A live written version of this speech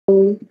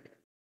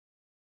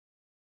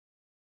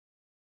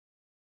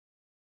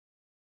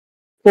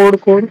Code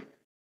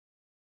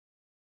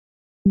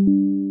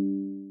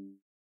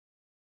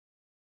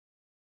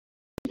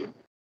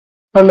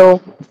hello.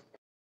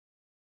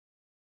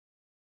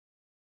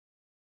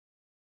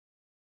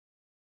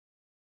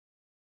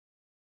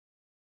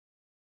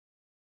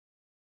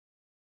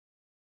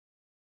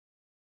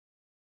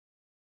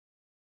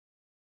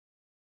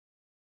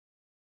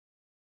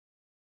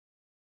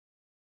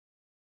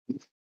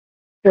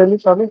 चलिए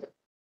चालू।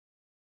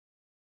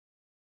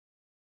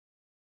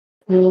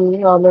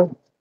 आलं.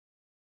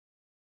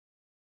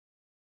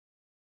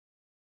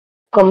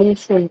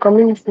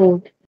 Coming soon.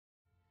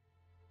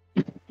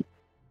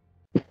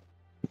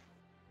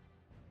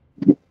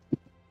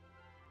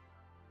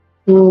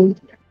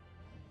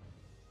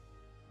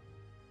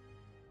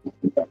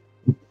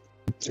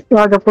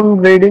 आज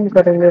अपन रेडिंग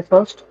करेंगे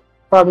फर्स्ट,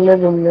 बाद में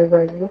घूमने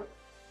जाएंगे।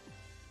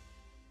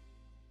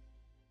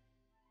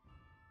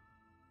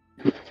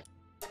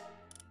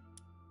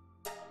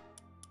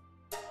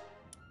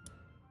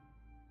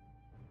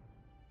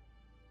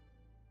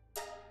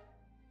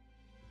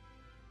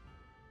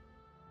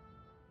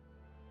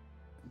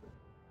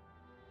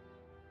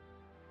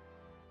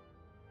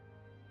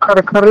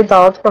 खरखरीत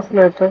आवाज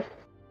कसला येतोय?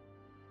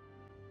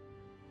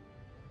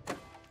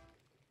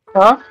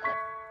 हा,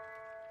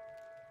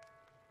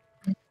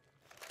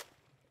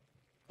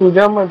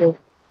 तुझ्यामध्ये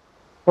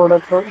थोडं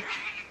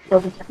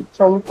थोडं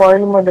सम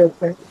पॉइंट मध्ये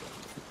येतंय.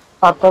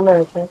 आता नाही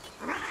येतंय.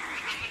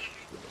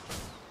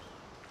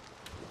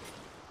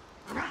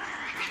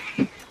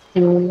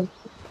 हम्म.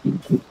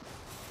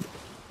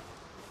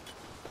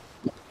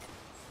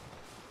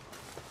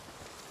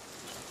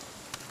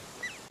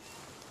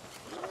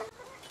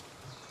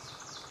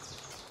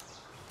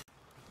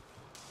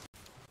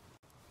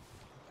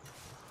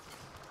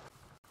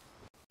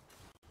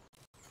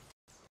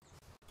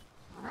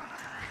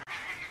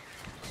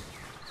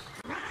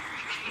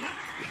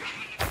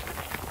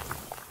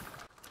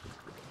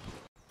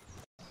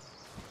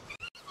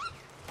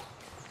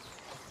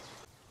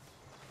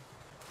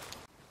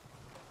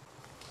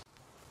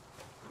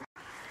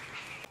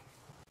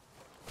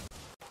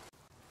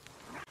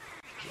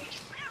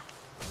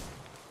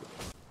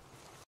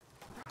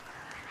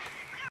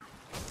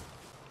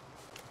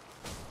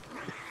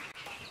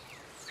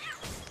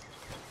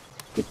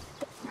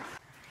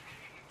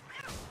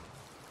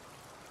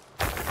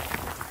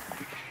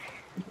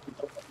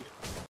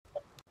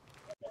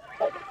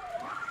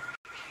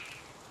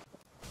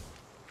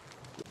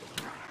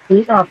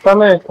 ठीक, आता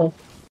नाही येतंय.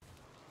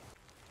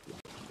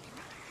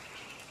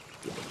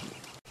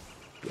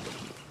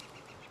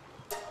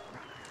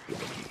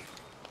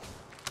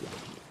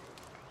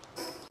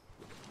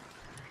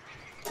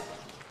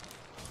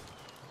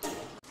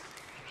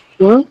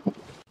 हम्म.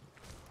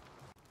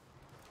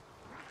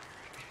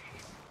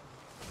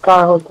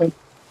 काय होतंय?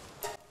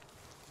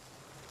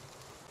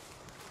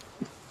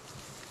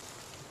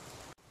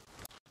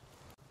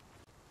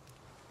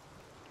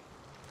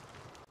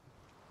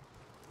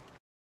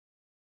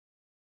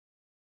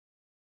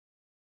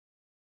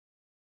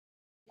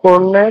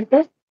 कोण नाही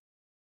ते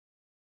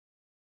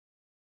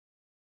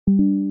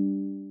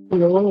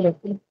येऊन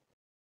घेतलं.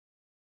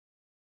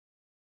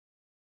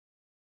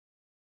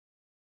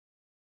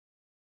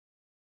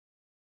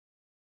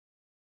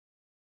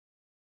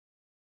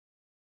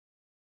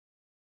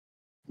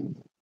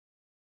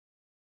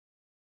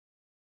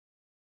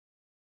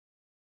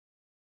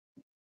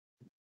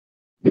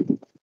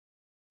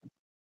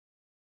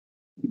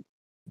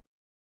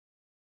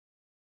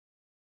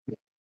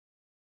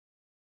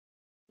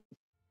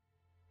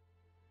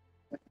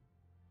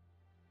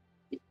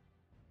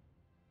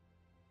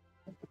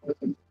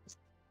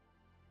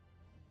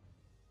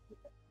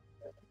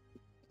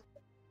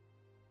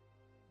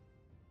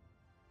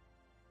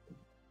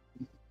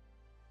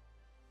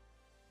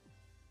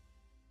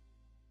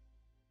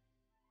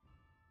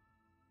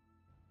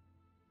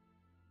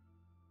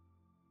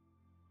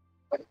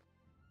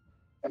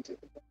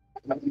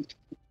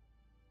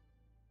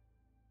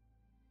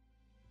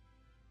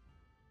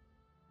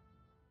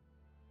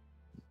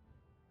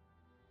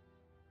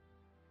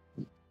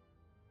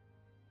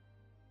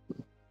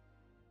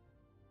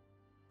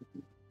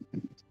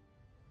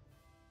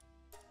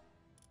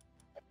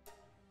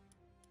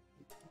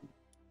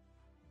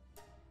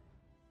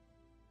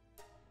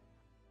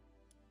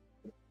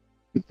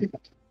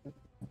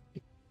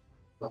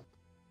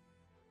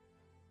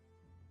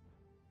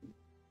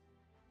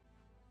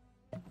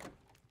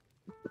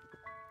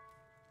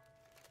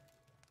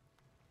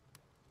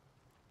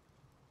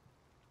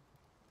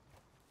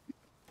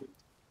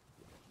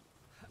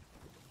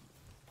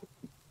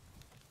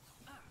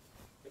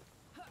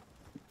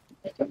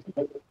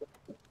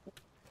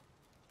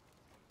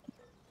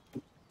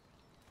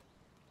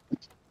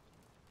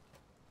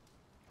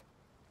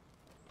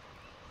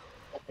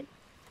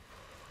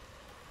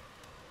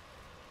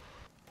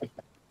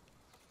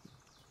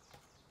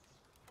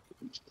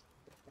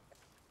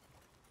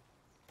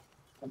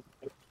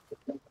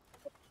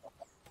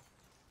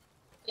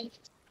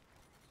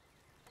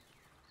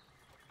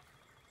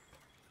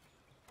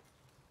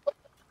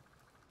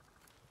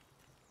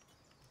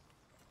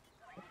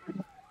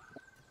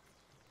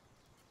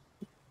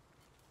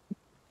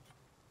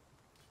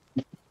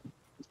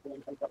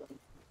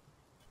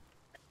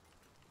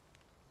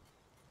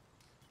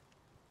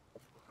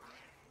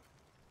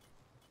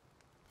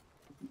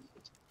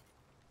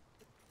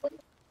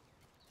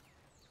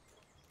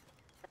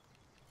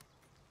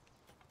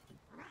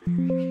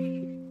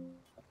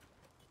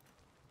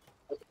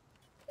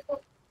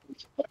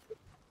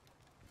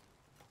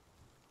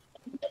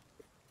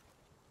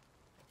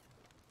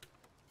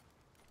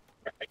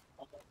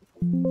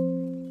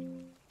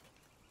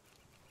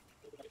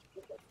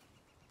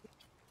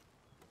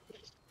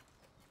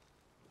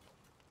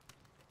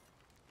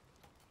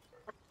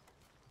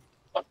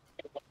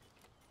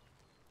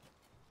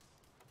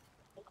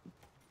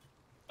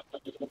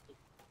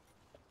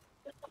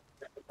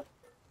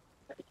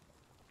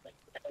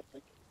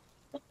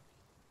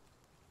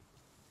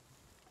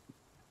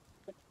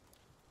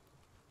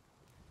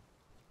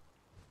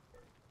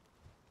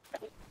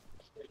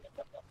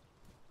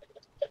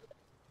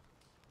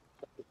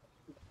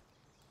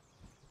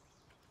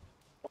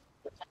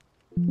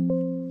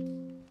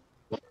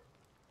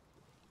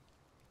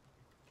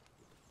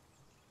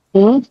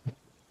 हम्म.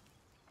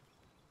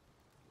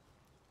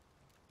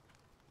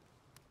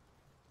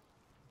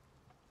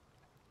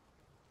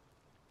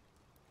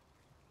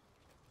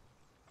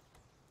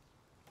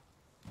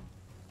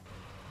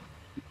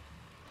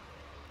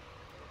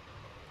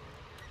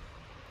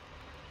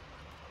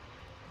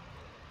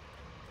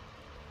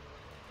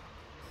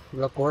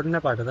 तुला कोड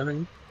नाही पाठवता ना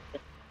मी?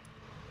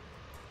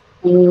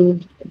 हम्म.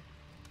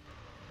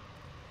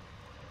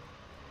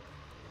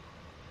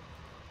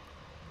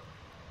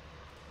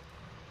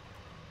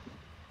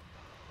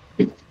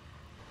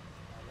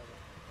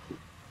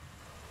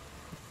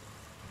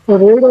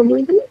 रेड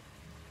आली.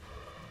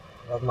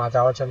 बघ माझा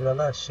आवाज चालू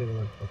झाला शिव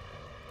म्हणतो.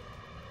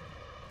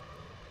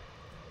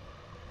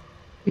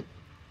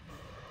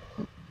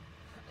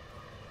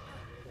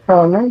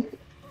 हा ना.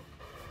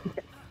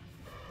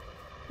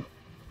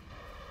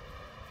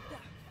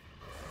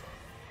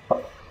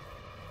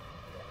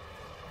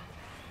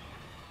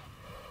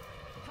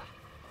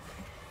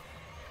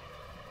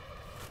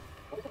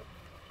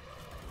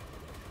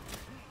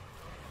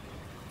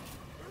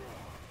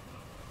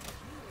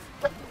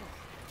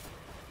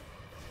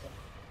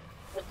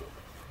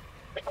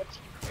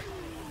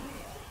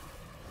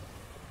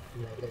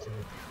 लगेच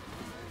नाही.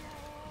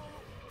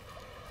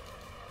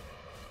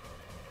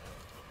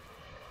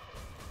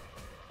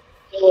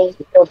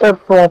 आता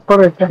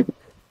प्रॉपर येते.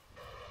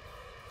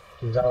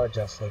 तुझा आवाज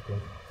जास्त आहे.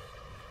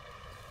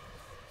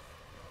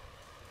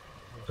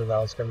 तुझा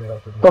आवाज कमी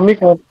करतो मी. कमी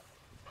कर.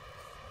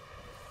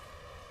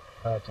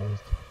 हा चालेल.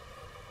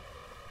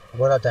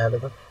 बोल आता हॅलो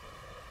बघ.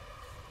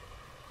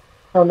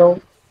 हॅलो.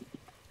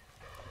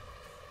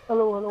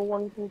 Hello hello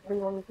 1 2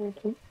 3 1 2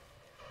 3.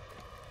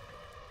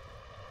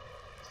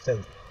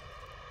 चल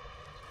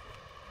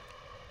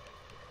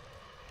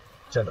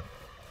चलो.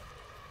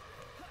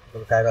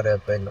 तुला काय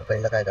करायचं पहिलं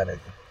पहिलं काय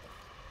करायचं?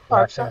 आता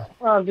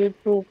लाटचं आधी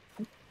तू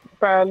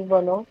पॅल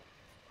बनव.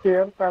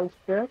 स्पेअर पॅल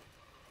स्पेअर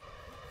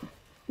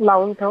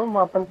लावून ठेव.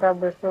 मग आपण त्या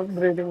बेसवर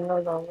ब्रीडिंगला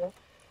जाऊया.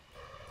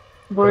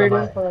 तुला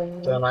ब्रीडिंग तुला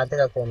करेंगे. माहिती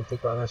आहे का कोणती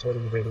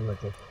कोणासोबत ब्रीडिंग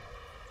होते?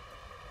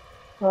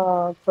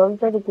 हा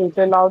चलते रे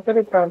तिथे लावते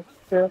रे पॅल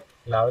स्पेअर.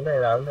 लावलंय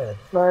लावलंय.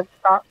 नाही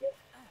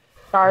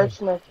काहीच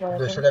नाही माझ्याकडे.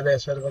 दुसऱ्या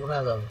बेसवर बघ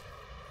ना जाऊन.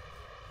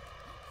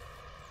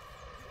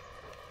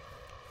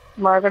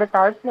 माझ्याकडे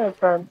काहीच नाही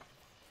पॅल.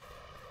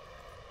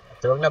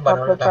 ते बघ ना आपलं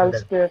बनवायला पॅल टाकलेत.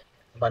 स्पेअर.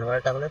 बनवायला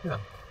टाकलेत ना.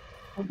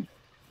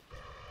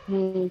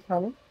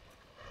 चालेल.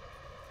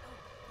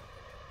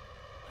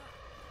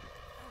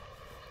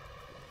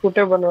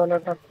 कुठे बनवायला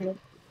टाकलं?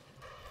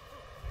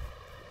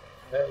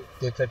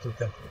 तिथं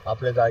तिथं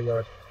आपल्या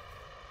जागेवर.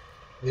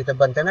 जिथं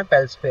बनते ना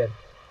पॅल्स पेअर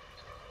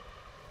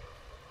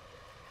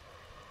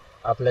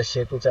आपल्या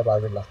शेतीच्या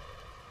बाजूला.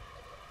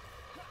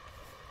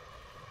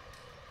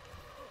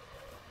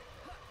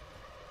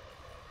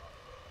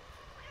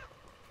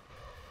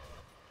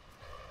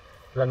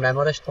 तुला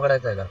मेमोरेस्ट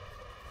पकडायचं आहे का?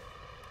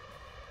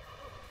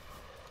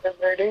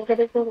 ब्रीडिंग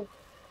कधी करू?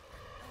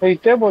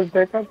 इथे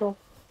बोलतोय का तो?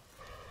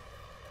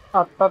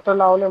 आत्ता तर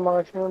लावले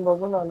मगाशी मी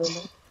बघून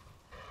आलेलो.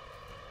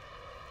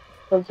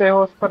 तर ते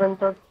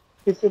होसपर्यंत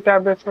किती त्या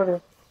बेसवर आहे.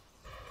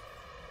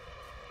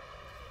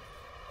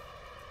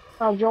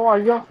 आजो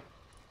आजो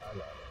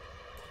आलं, आलं.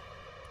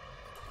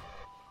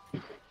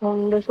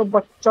 अंडे से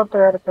बच्चा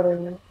तयार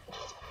करेंगे.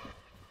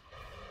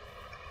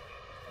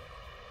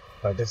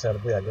 फाटी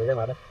सर्दी झाली रे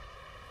मला.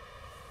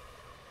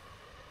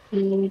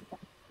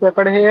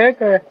 त्याकडे हे आहे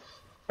काय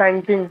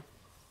टँकिंग?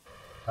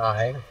 हा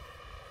आहे ना.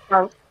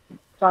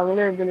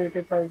 चांगली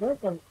एबिलिटी पाहिजे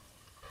पण.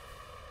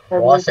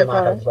 बॉस एबिलिटी आहे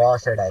काय माझा आहे?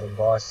 बॉस आहे डायरेक्ट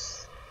बॉस.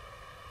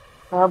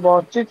 हा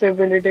बॉसचीच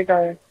एबिलिटी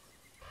काय आहे?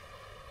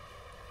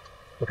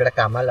 तिकडे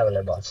कामाला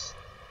लावलाय बॉस.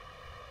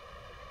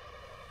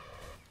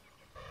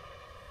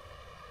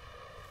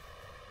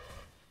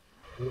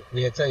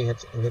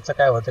 ह्याचं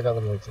काय होतं का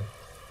बघ ह्याचं.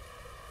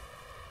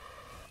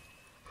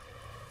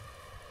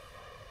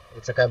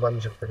 ह्याचं काय बनू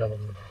शकतं का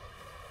बघ.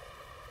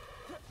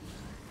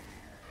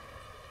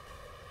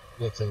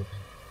 याचं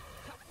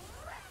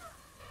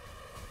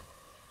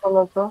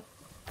कोणाचं?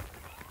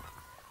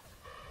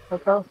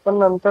 आता पण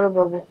नंतर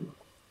बघू.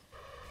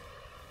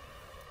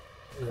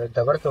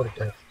 दगड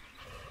तोडतोय.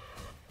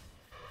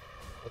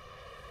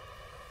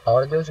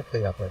 और देऊ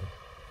शकतो का आपण?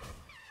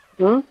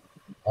 हम्म.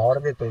 और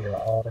देतोय का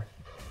और?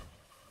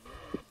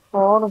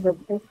 और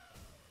भेटते.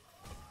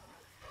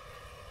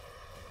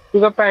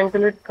 तुझा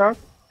पॅन्कलेट का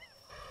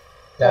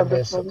त्या त्या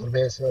बेसमध्ये?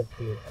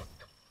 बेसवरती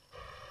येतात.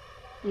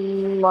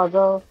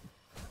 माझा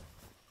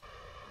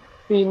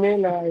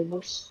फीमेल आहे आय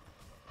गेस.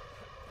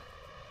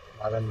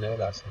 माझा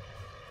मेल असं.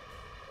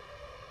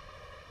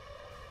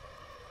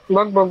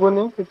 बघ बघून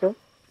ये तिथे.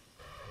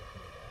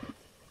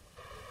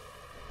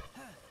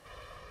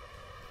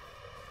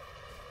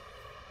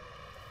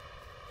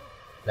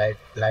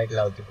 लाईट लाईट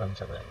लावते पण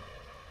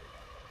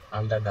सगळ्यांना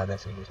अंधार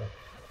दादासाठी.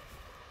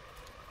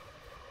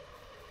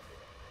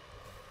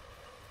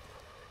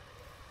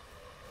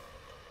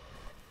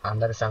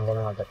 अंधार सांगून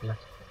वाटत ना.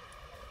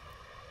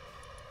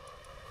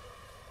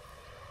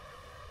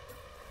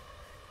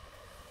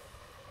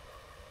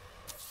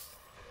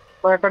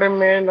 माझ्याकडे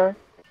मेल आहे.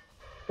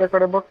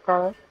 त्याकडे बघ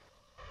काय आहे.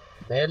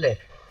 मेल आहे.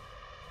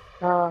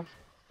 हा,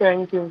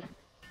 थँक्यू.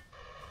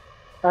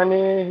 आणि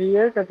ही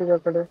आहे का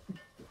तुझ्याकडे?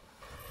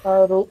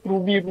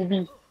 Ruby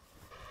ruby.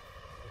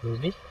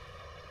 रुबी.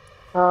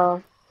 हा,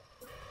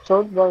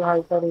 शोध बघ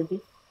हाय का रुबी.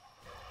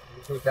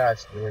 रुबी काय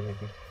असते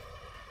रुबी?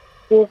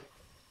 ते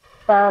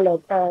पॅल आहे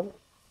पॅल.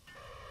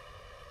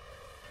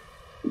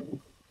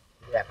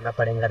 देखना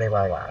पडेगा रे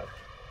बाबा.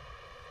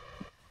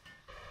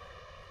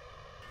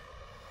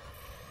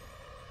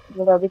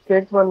 मग आधी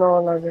केक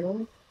बनवावा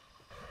लागेल.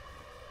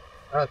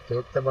 हा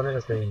केक तर बनवू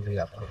शकतो इझिली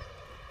आपण.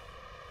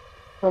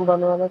 मग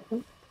बनवायला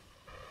की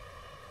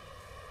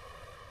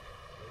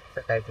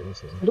तर काय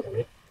विषय दो-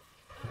 नाही.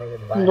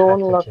 मग बाय हात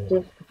 2 कसे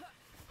लागतील.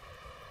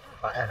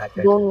 बाय हात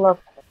कसे 2 लाख.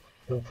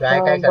 तू हा, काय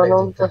काय करायचं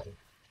बनवून तर. इथं?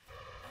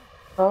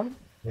 हा,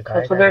 तू काय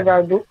असू काय दे काय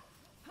करायचं?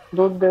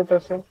 दूध देत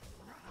असेल.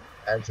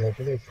 आज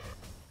झोपलीस?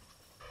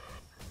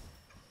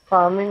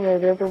 फार्मिंग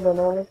एरिया तू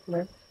बनवलंच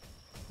नाही.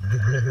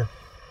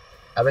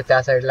 अबे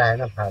त्या साईडला आहे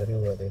ना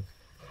फार्मिंग वगैरे.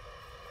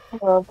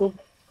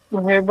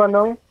 तू हे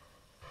बनव.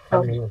 हा,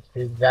 आणि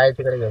ती गाय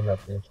तिकडे घेऊन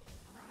जाते.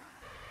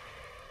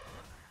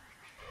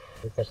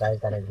 तिथं काय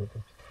करायचं ते.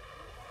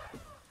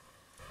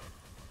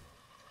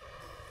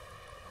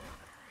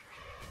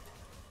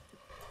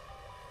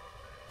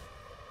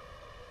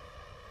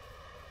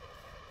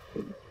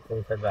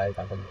 तिथं गाय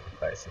टाकून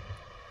पैसे.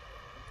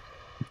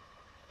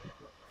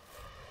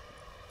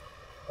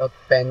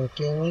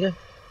 पॅनकिंग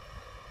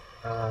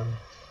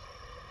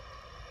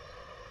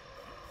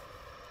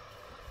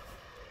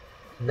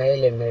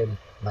मेल आहे मेल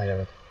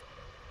माझ्याकडे.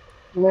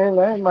 मेल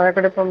आहे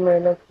माझ्याकडे पण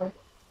मेल आहे.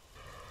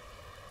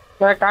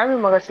 नाही काय मी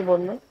मगाशी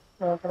बोललो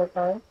माझ्याकडे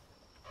काय आहे?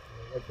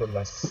 मेलच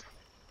बोललास.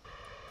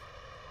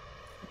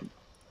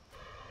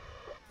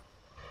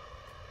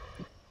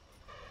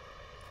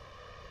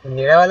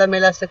 निळ्यावाला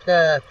मेल असतं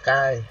का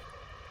काय?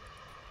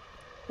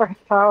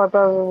 हा,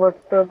 आता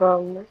बघतो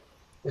थांब.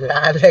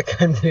 लाल आहे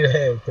का निळं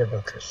आहे ते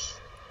बघ.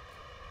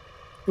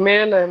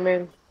 मेल आहे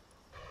मेल.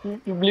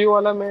 ब्ल्यू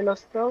वाला मेल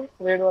असतं,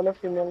 रेड वाला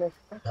फिमेल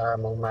असतं. हा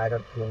मग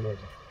माझ्याकडे फिमेल.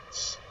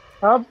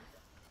 हा,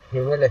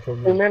 फिमेल आहे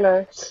फिमेल. फिमेल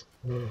आहे.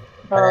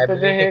 पण हा,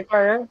 त्याचे ऍबिलिटी हे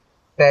काय आहे?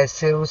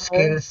 पॅसिव्ह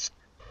काय? स्किल्स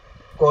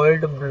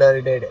कोल्ड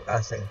ब्लडेड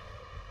असेल.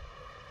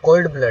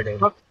 Cold blooded.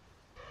 बघ,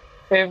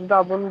 सेफ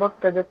दाबून बघ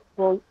त्याच्यात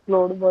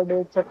फ्लोड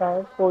बडेचं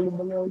काय कोल्ड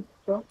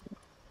बडेचं.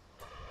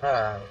 हा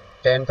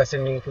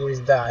 10%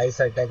 increase the ice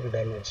attack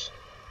damage.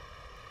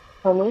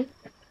 आणि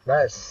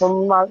बस.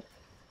 मग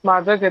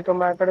माझं घेतो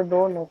माझ्याकडे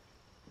 2 आहेत.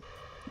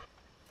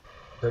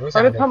 दोन्ही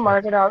अरे चांगले थांब, आहेत.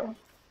 माझ्याकडे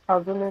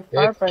अजून एक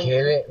काय पाहिजे.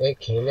 एक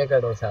खेले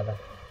कडे साला.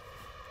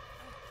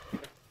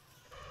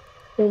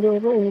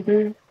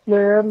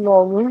 प्लेयर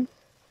लॉगिन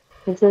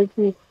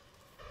की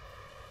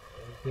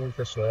तीन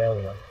तो सोया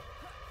हुआ.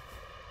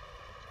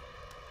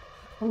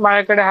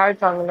 माझ्याकडे आहे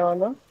चांगलं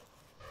वालं.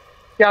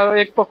 त्या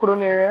एक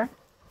पकडून येऊया.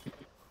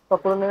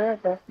 पकडून येऊया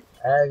काय?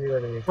 As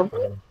your wish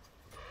bro.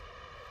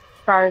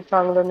 काय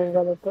चांगलं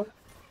निघालं तर.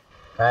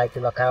 काय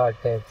तुला काय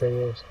वाटतंय ते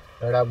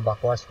एवढा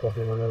बकवास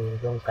कॉफी म्हणून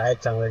एकदम काय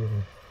चांगलं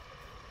नाही.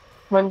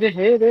 म्हणजे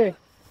हे रे,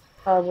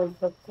 काय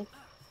बोलतात ते.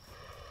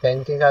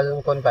 पॅनकेक अजून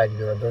कोण पाहिजे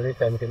तुला? दोन्ही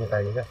पॅनकेक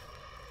पाहिजे का?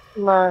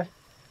 नाही,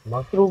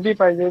 मग रुबी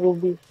पाहिजे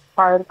रुबी.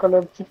 फायर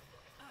कलरची.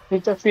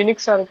 तिच्या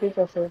फिनिक्स सारखीच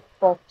असेल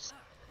फॉक्स.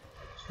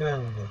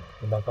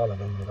 बघावं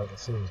लागेल मला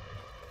कसं.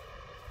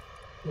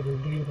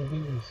 रुबी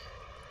रुबी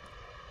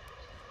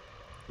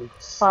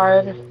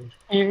फायर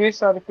ईव्ही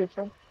सारखीच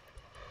आहे.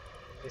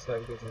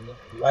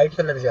 व्हाईट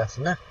कलरची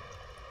असते ना?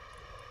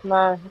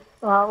 नाही,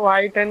 हा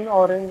व्हाईट अँड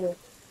ऑरेंज आहे.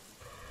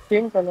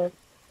 3 कलर.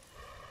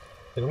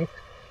 पिंक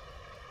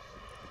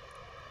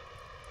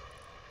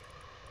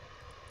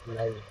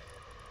नाही.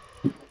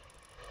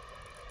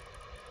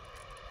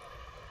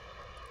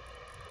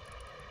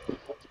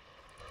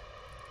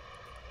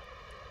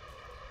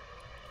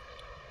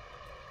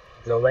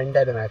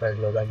 लोबँडर आहे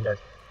माझ्याकडे लोबँडर.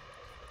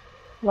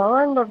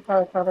 लव्हँडर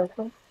काय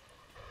करायचं?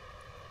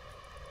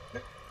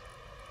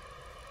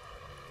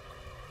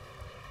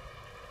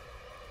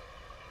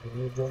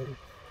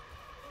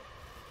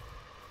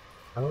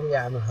 Hungry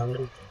I am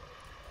hungry.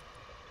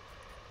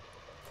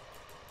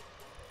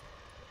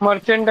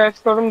 Merchandise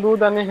करून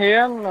दूध आणि हे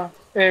आण ना,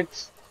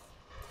 एग्स.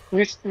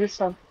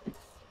 20 आण.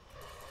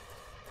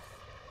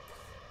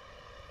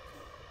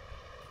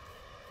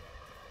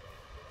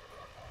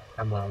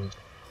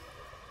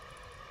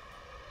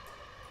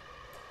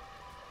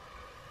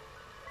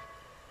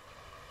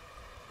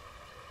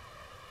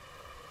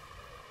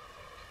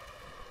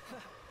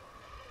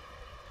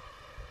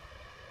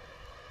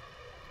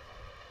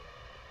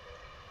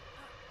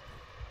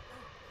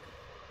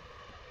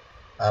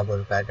 हा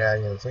बोल काय काय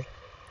घ्यायचं?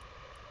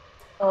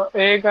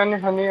 एग आणि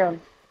हनी आण.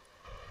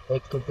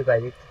 एक किती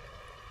पाहिजे?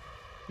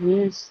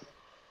 20.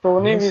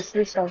 दोन्ही 20.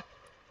 20 आण.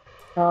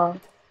 हा,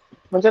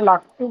 म्हणजे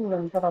लागतील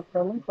नंतर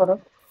आपल्याला परत.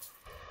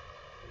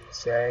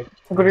 एक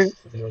ग्रीन.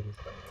 20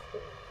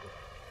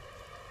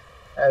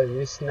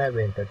 20 नाही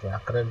भेटत.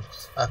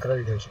 11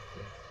 घेऊ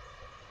शकतो.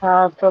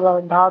 हा, चला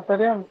 10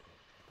 तरी आण.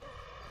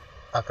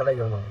 11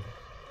 घेऊन आलो.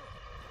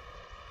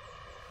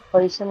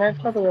 पैसे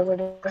नाहीत का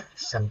तुझ्याकडे?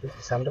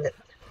 संपले.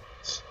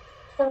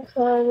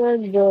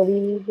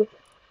 गरीब.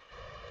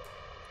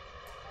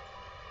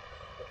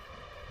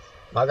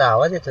 माझा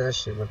आवाज येतो ना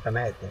श्रीमंत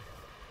नाही येते.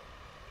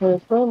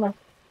 येतोय ना.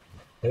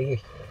 हे घे.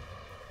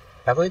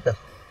 टाकू इथं.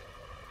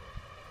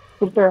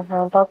 कुठे?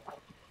 हा टाक.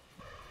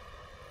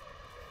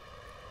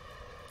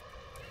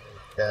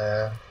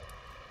 तर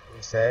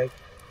विषय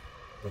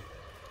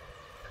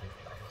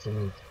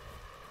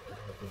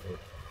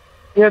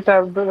ये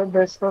टॅब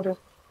बेसवर ये.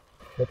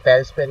 ते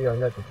पॅल्स पेर घेऊन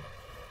जातो.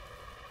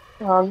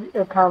 हा,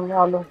 थांब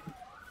आलो.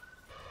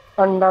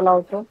 अंडा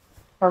लावतो.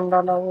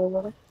 अंडा लावू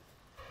वगैरे.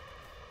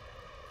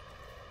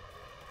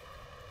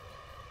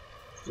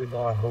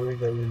 होई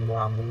गई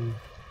मामू.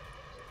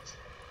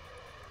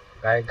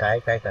 गाय गाय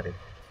काय करेल?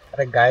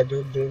 अरे गाय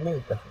दूध देईल ना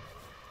इथं.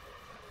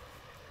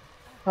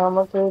 हा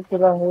मग ते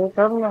तुला हे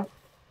कर ना.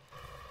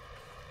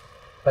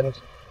 पण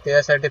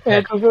त्याच्यासाठी हे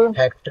तुझं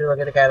फॅक्टरी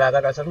वगैरे काय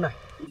लागत असेल ना.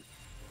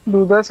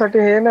 दुधासाठी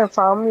हे ना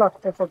फार्म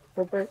लागतं फक्त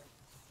ते.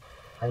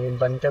 आणि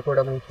बनते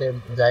कुठं मग ते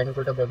जाईन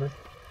कुठं बनून.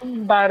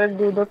 डायरेक्ट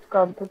दूधच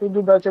काढतो. ते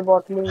दुधाचे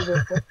बॉटलिंग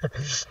देतो.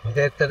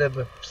 ते तर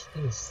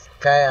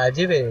काय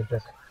अजीब आहे तर.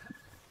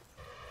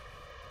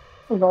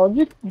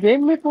 लॉजिक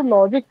गेम में तू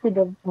लॉजिक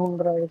किधर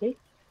ढूंढ रहा है रे?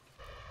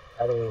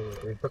 अरे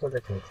इथं कुठे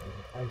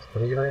ठेवायचं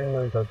फ्रीज मध्ये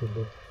नेऊन ठेवतो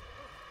दूध.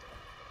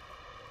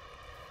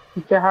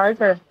 तिथे हाय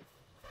काय?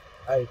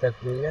 हा इथं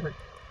फ्रीज आहे ना.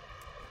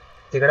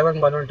 तिकडे पण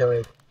बनवून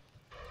ठेवायचं.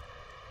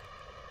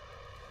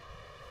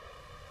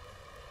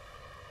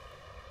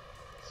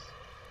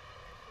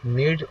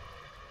 नीड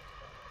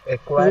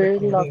एक्वायर वेळ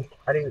कूलिंग. लागतो.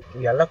 अरे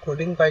याला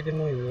कूलिंग पाहिजे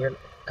मग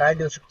काय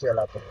देऊ शकतो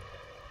याला आपण.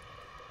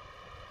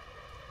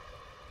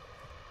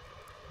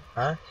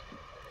 हा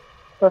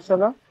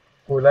कशाला?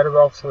 कूलर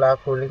बॉक्सला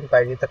कूलिंग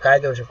पाहिजे तर काय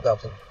देऊ शकतो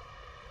आपण.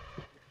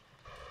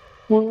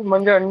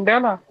 म्हणजे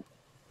अंड्याला?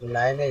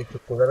 नाही नाही तू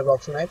कूलर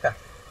बॉक्स नाही का.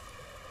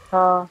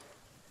 हा.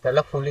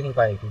 त्याला कूलिंग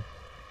पाहिजे.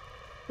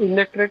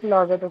 इलेक्ट्रिक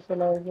लागत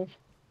असेल अजून.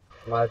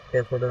 मग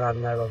ते कुठून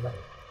आणणार बाबा.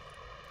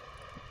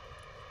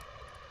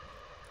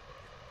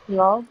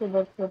 लाव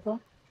तुझं तो.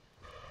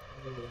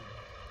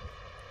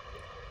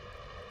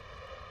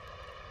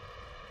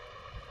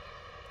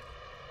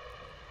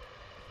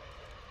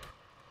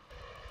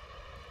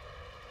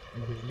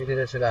 बिजली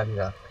किधर से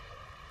लाएगा.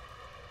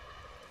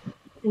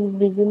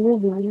 बिजली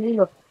बिजली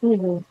लगती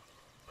है.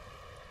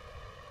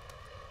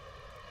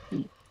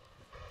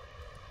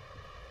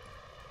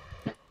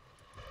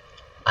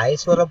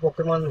 आईस वाला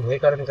पोकेमॉन हे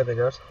करेन का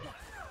त्याच्यावर.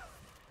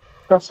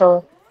 कसं?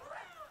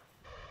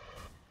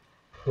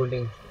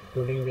 कूलिंग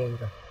कूलिंग देईन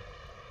का.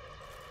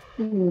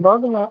 बघ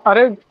ना.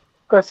 अरे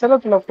कशाला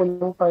तुला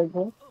कूलिंग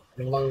पाहिजे?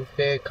 मग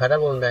ते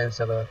खराब होऊन जाईल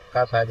सगळं.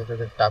 काय फायदा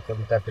त्याचं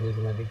टाकून त्या फ्रीज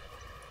मध्ये.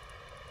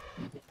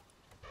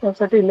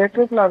 त्यासाठी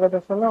इलेक्ट्रिक लागत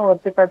असेल ना.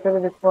 वरती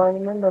काहीतरी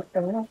रिक्वायरमेंट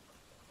असेल ना.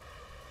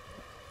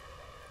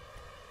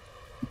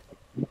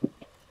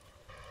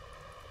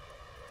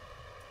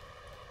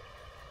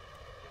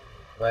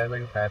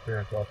 रिक्वायरमेंट काय पण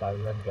असो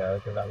आपल्याला घ्यावं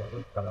तर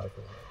लागेल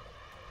करावं.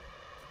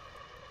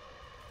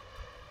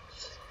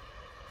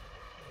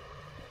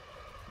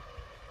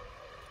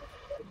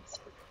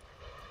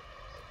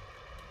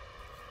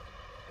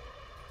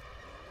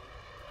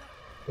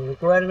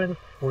 रिक्वायरमेंट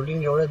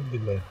कूलिंग एवढंच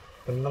दिलंय.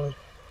 पण मग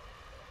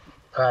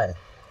काय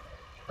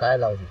काय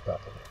लावू शकतो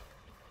आपण.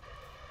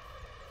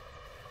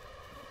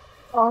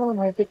 काय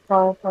माहिती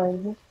काय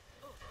पाहिजे.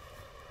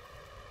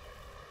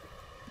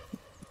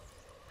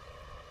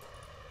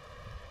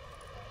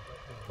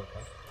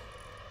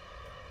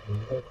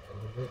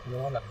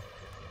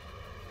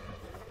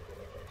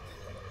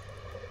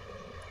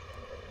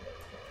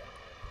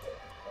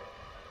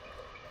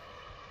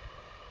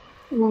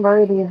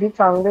 भाई रिधी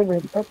चांगले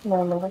भेटतात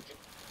ना मला.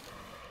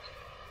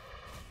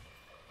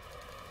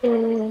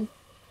 हम्म.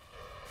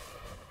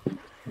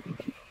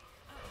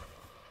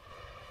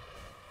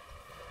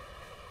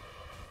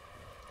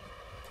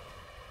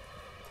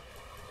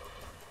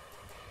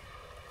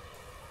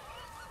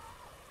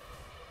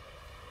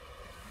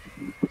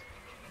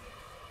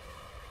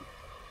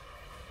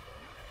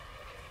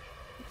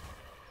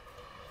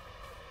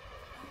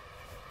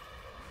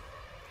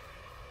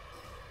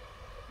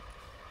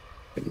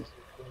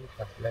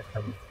 कसल्या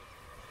खाली.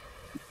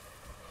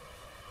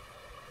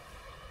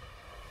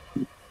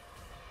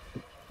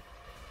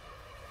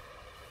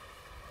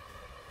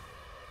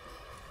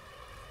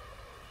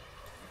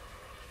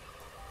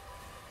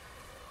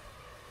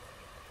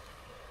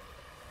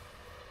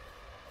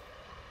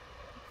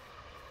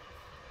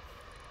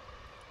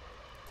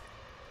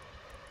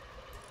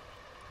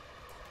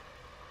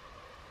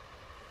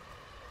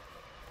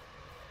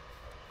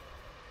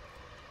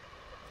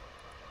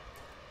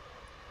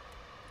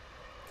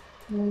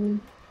 हम्म.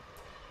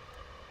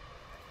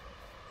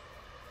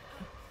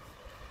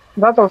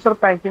 जा तो सर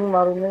पॅकिंग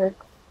मारून ये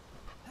एक.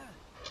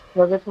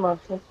 लगेच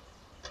मारतो.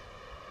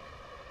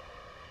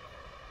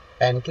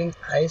 पॅनकिंग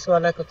आईस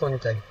वाला का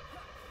कोणता आहे.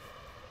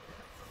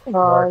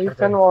 हा वॉटर इथन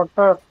टॅन.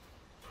 वॉटर.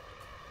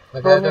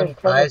 मग दोन्ही त्यातून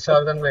एक्स्ट्रा आईस भेटतात.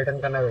 ऑर्गन भेटेल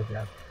का नाही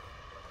भेटणार.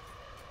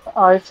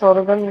 Ice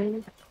organ.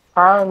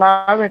 हा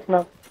नाही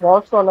भेटणार.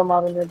 बॉक्स वाला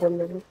मारून येतो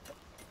लगेच.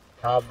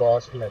 हा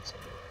बॉसलाच.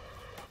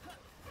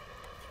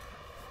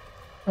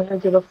 आणि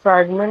तिला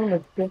फ्रॅगमेंट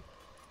भेटते.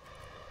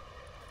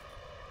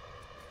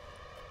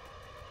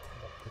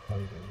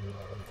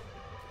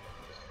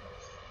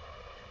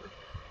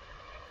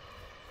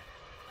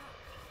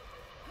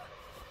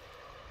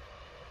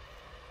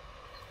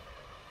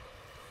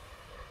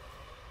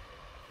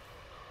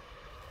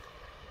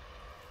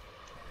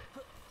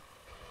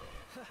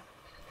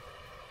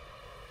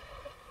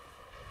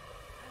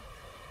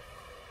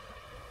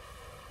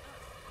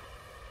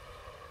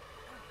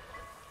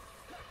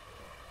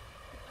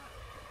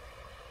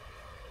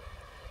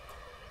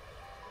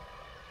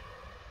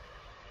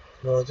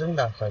 फ्रोझन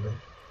दाखवलं.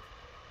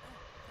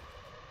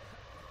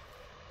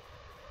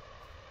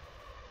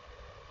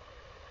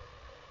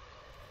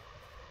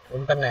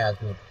 कोण पण नाही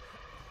आतमध्ये.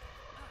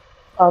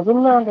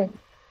 अजून नाही आले.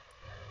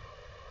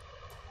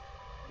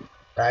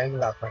 टाइम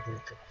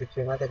दाखवते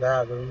किती मध्ये का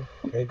अजून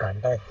 1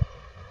 घंटा आहे.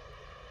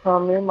 हा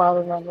मी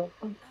मारून आलो.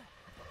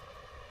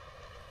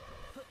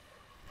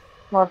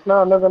 म्हटलं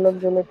अलग अलग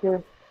गेले की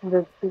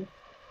भेटतील.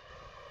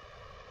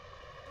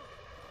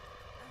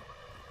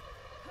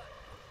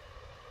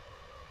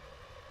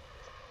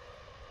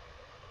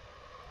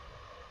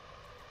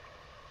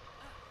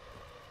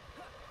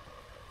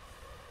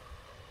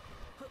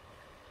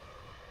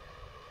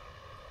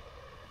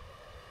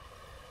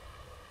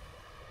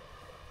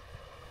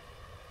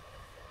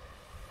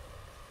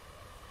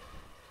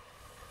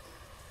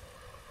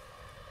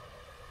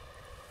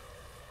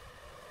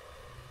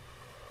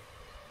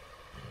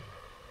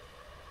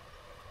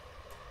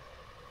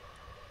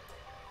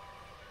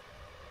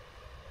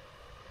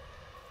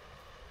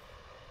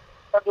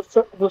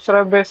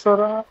 दुसऱ्या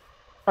बेसवर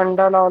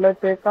अंडा लावलाय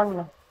ते काढ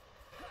ना.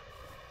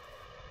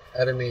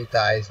 अरे मी इथं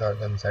आईस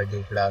ऑर्गनसाठी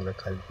इकडे आलो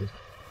खालती.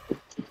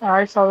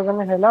 आई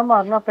सावधाने ह्याला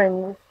मार ना.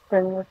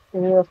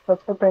 हे असतात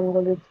तर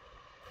पेंगोली.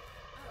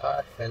 हा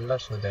त्यांना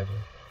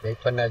शोधायचं एक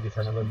पण नाही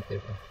दिसणार पण ते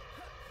पण.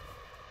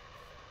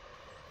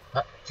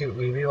 हा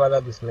विवी वाला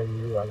दिसला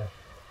विवी वाला.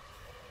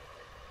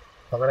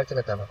 पकडायचं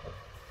का त्याला पण.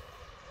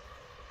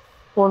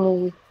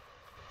 कोणी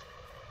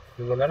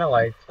तू बोला ना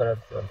व्हाईट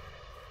कलरचं.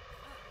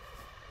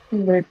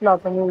 भेटला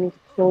आता मी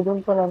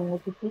शोधून पण आणलं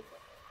किती.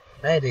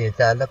 नाही रे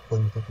ते अलग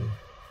कोणतं तू.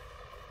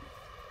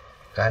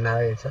 काय नाव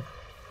आहे याचं.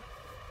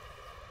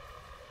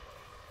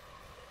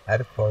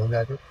 अरे पळून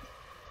आलो.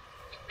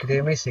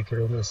 क्रेमिस आहे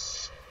क्रेमिस.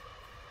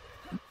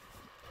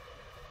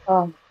 हा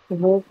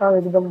हे का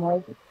एकदम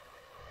माहिती.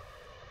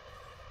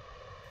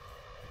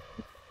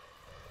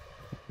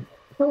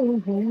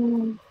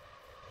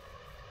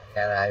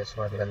 यार आईस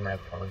ऑर्गन नाही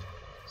पळून.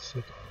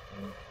 शिट.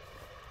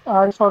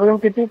 आई सॉर्गन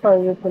किती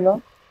पाहिजे तुला.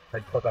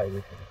 फटकं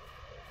पाहिजे.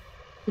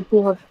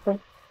 किती वाटतं.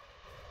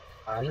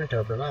 आम्ही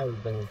ठेवतो ना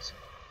एकदमच.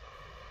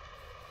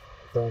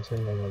 200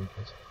 नाही.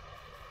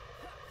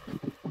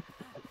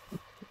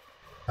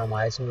 हम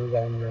आईस मिल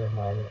जाएंगे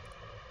हमारे.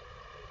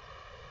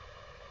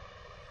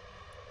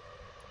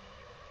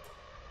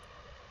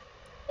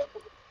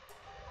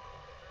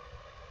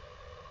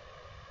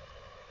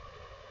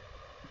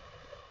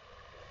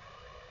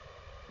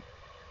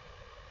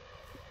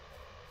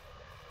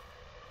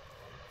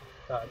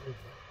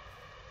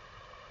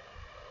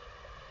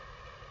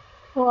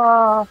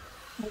 वा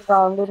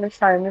गांडूने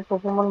शायनी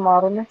पोकेमॉन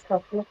मारूनच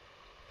टाकलं.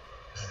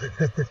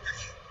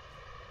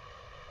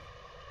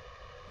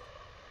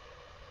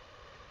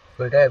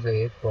 कुठे आहे बे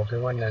एक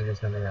पोकेमॉन नाही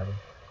दिसणार यार.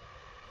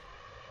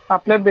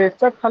 आपल्या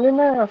बेसच्या खाली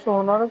नाही असं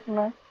होणारच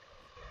नाही.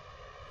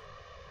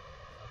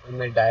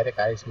 मी डायरेक्ट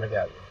आईस मध्ये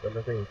आलो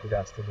बोललो तर इथे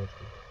जास्त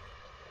भेटते.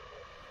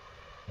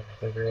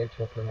 सगळे एक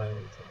पोकेमॉन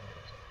दिसणार.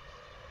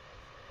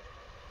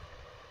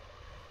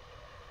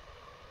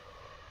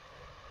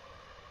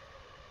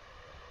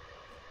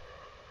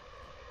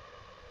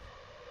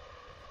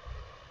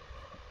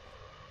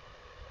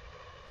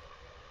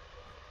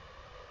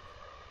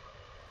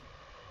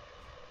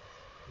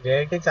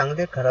 रेट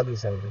चांगले खराब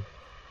दिसायचे.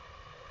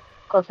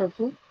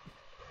 कशाची.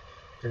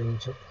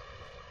 ट्रेनचे.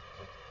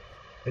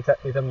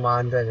 इथं इथं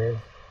मांजर आहे.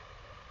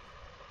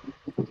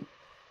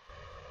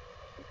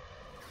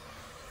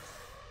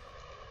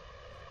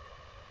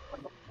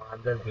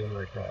 मांजर घेऊन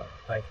म्हटलं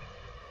काय.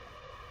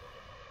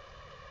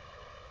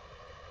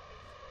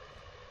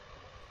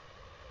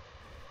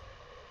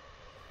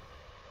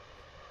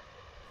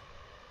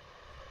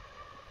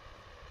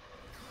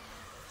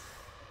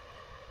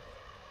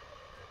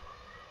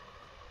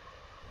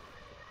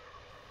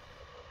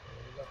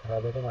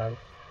 खराब आहे तर मार.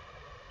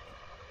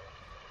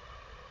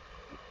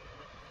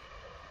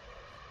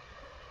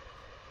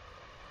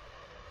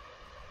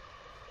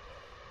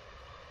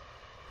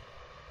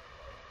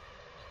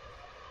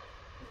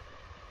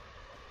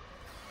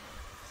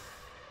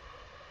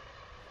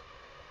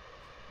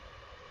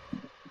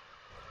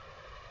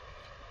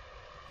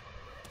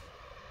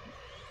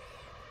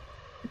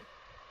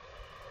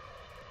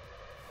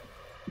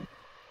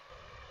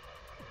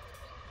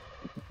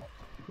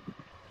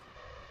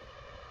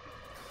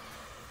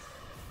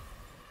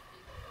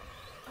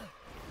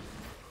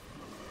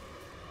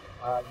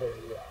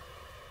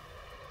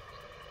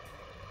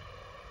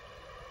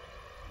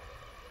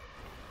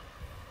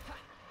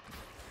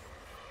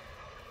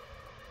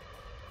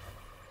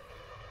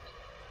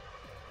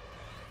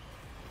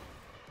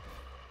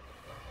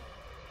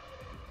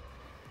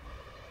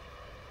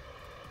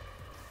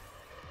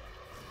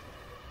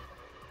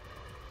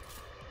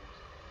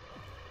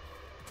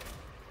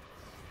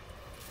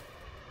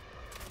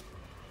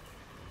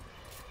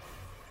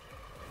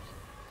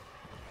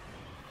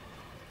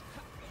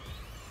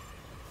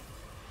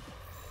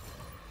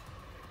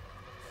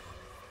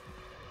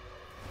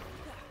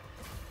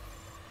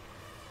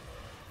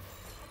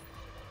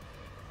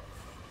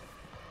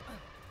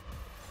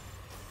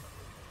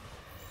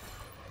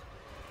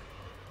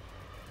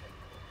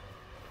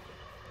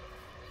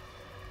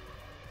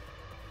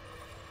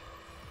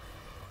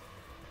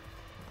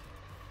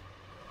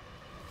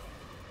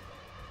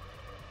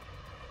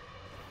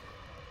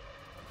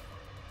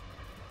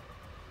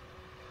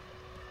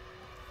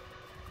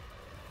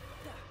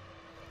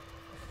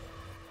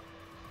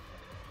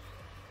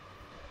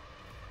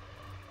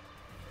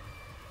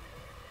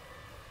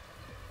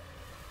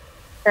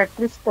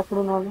 कॅटरीज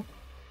पकडून आलो.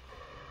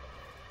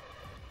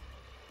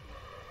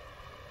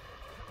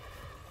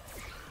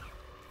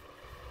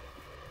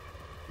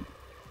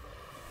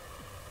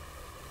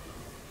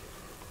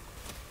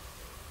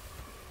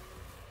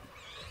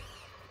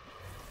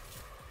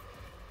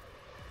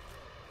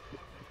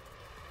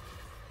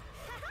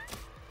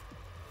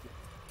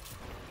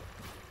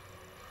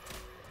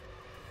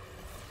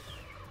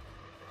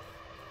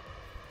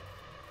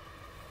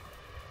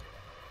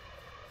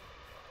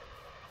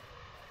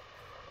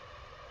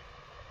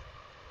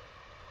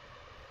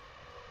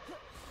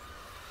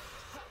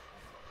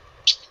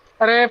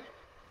 अरे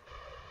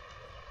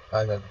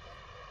काय झालं?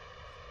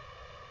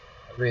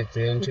 अबे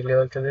ट्रेनची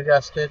लेवल कधी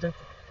जास्त येते.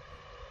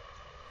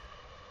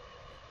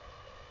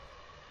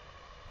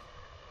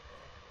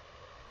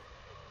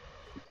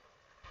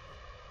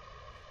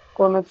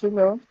 कोणाची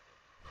लेवल?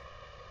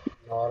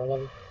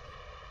 नॉर्मल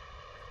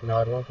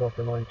नॉर्मल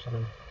पोकेमॉनची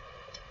नाही.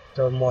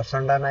 तो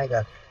मोसंडा नाही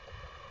का,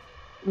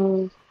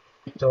 हम्म.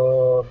 तो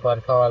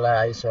बर्फावाला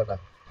आईसवाला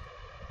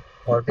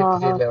फोर्टी हा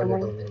थ्री हा लेवल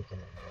समज. येतो.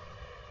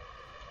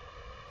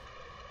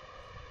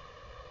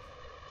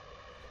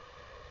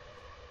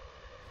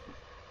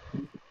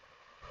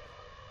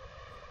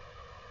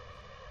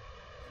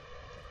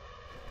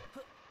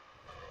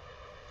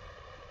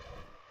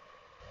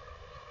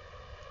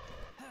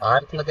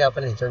 आर्क मध्ये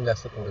आपण ह्याच्याहून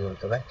जास्त पुढे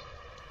बोलतो काय.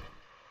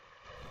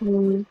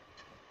 हम्म.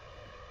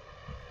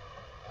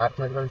 आर्क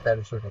मध्ये पण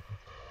पॅराशूट होतो.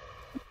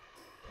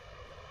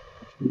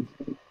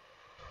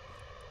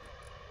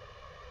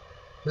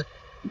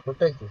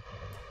 कुठे आहे की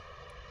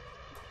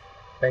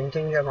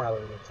पेंटिंगच्या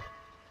मागे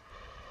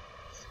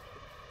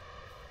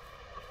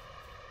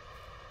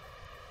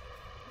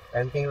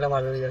पेंटिंगला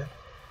मागे गेला.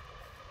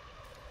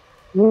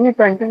 मी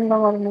पेंटिंगला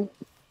मारलो.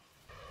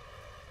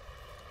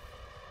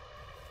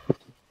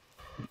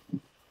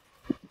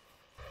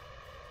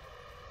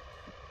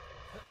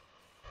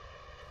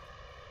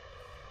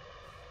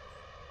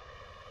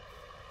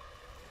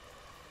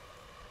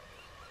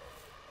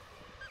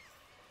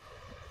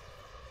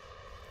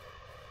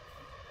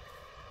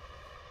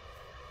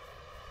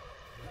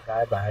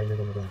 काय बाहेर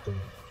निघून बोलतो.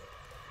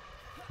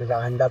 तुझा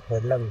अंडा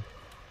फोडला मी.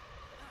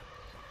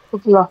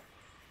 कुठला?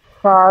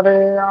 अरे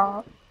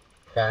यार,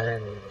 काय नाही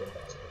निघून.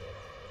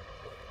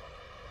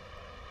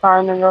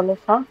 काय निघालं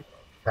सांग.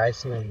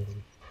 काहीच नाही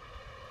निघून.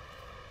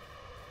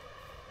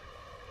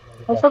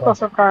 असं बकवास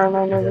कसं काय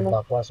नाही म्हणजे निघलं?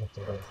 बकवास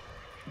होतो तो.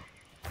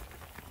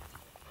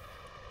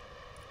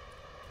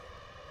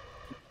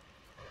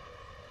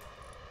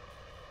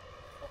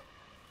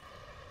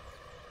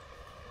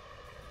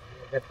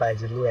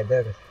 पाहिजे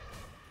लेदर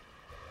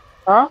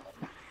हा,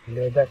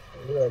 लेदर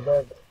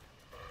लेदर.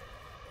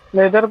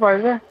 लेदर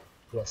पाहिजे.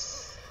 यस.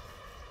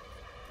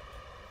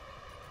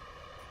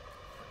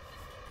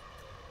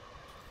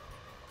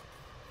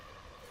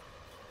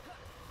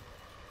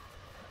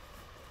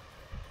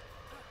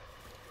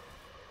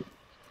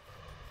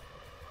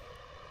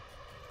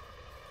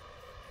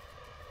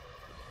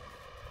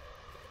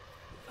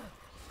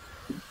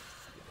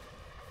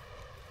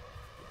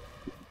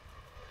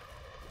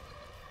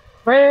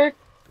 भाई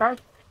काय?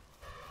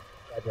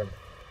 काय झालं?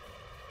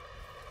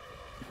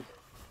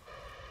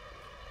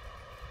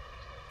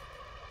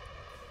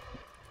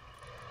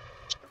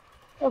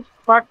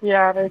 पाक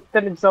यार,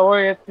 एकतरी जवळ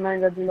येत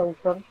नाही कधी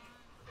लवकर.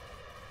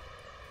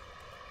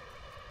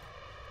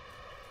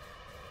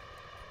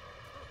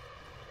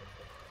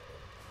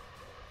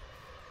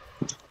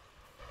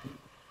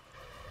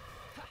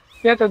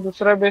 ते तर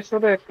दुसऱ्या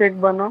बेसवर एक एक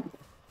बनव.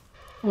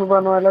 मी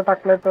बनवायला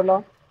टाकलंय तुला.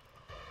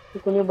 तू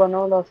कुणी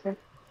बनवलं असेल.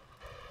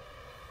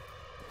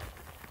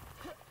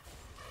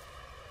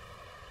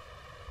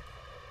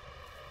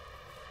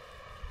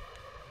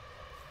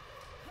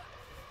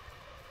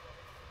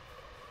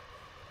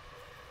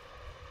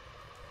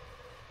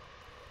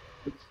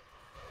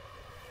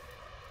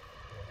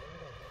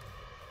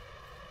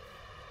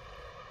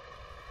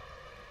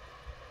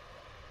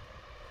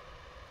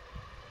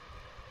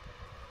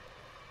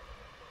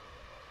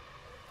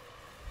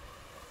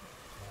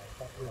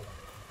 टाकलं.